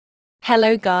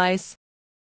Hello guys.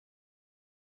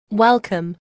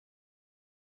 Welcome.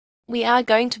 We are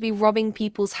going to be robbing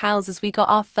people's houses. We got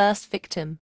our first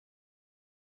victim.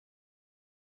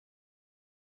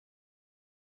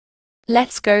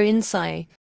 Let's go inside.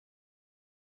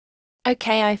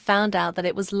 Okay, I found out that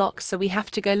it was locked, so we have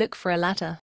to go look for a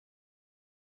ladder.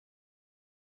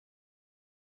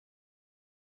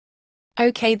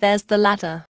 Okay, there's the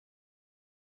ladder.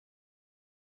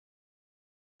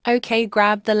 Okay,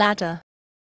 grab the ladder.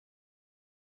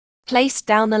 Place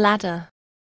down the ladder.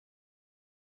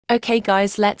 Okay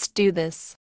guys, let's do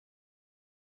this.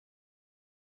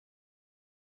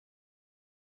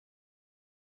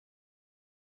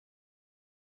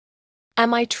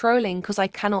 Am I trolling cause I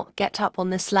cannot get up on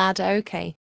this ladder?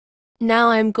 Okay. Now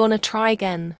I'm gonna try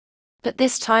again. But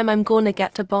this time I'm gonna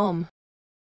get a bomb.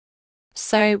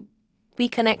 So, we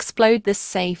can explode this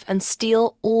safe and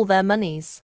steal all their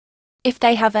monies. If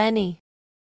they have any.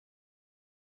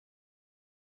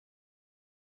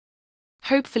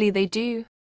 Hopefully they do.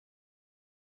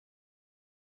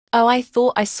 Oh, I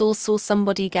thought I saw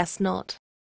somebody, guess not.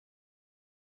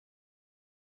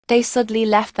 They suddenly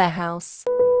left their house.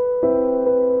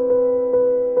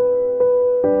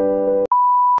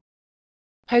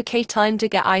 Okay, time to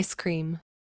get ice cream.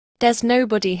 There's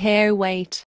nobody here,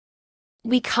 wait.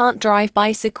 We can't drive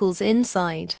bicycles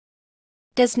inside.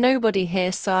 There's nobody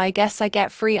here, so I guess I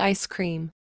get free ice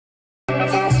cream.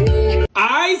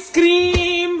 Ice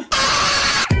cream!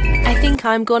 I think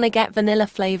I'm gonna get vanilla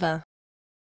flavor.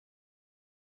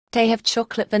 They have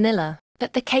chocolate vanilla,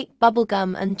 but the cake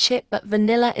bubblegum and chip, but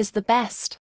vanilla is the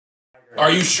best. Are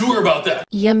you sure about that?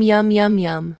 Yum yum yum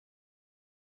yum.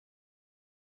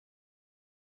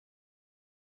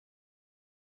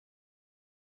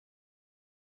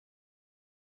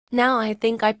 Now I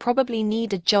think I probably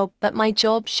need a job, but my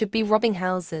job should be robbing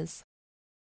houses.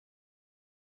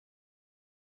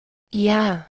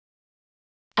 Yeah.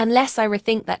 Unless I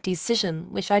rethink that decision,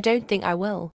 which I don't think I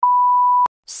will.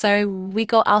 So, we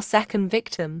got our second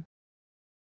victim.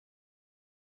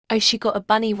 Oh, she got a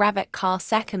bunny rabbit car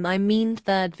second, I mean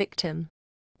third victim.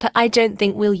 But I don't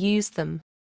think we'll use them.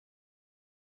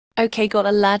 Okay, got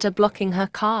a ladder blocking her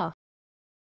car.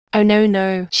 Oh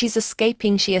no, she's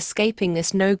escaping,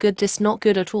 this no good, this not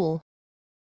good at all.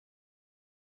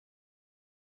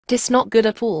 This not good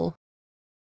at all.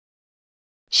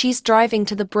 She's driving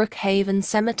to the Brookhaven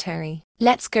cemetery.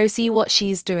 Let's go see what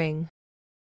she's doing.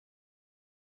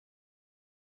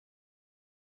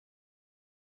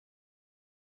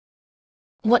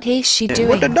 What is she doing?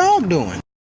 What the dog doing?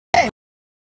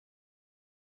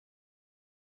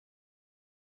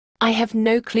 I have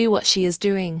no clue what she is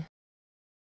doing.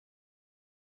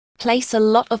 Place a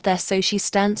lot of there so she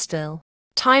stands still.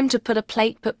 Time to put a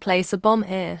plate, but place a bomb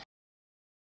here.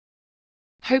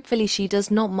 Hopefully she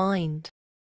does not mind.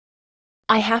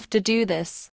 I have to do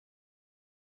this.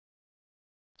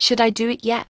 Should I do it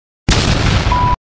yet?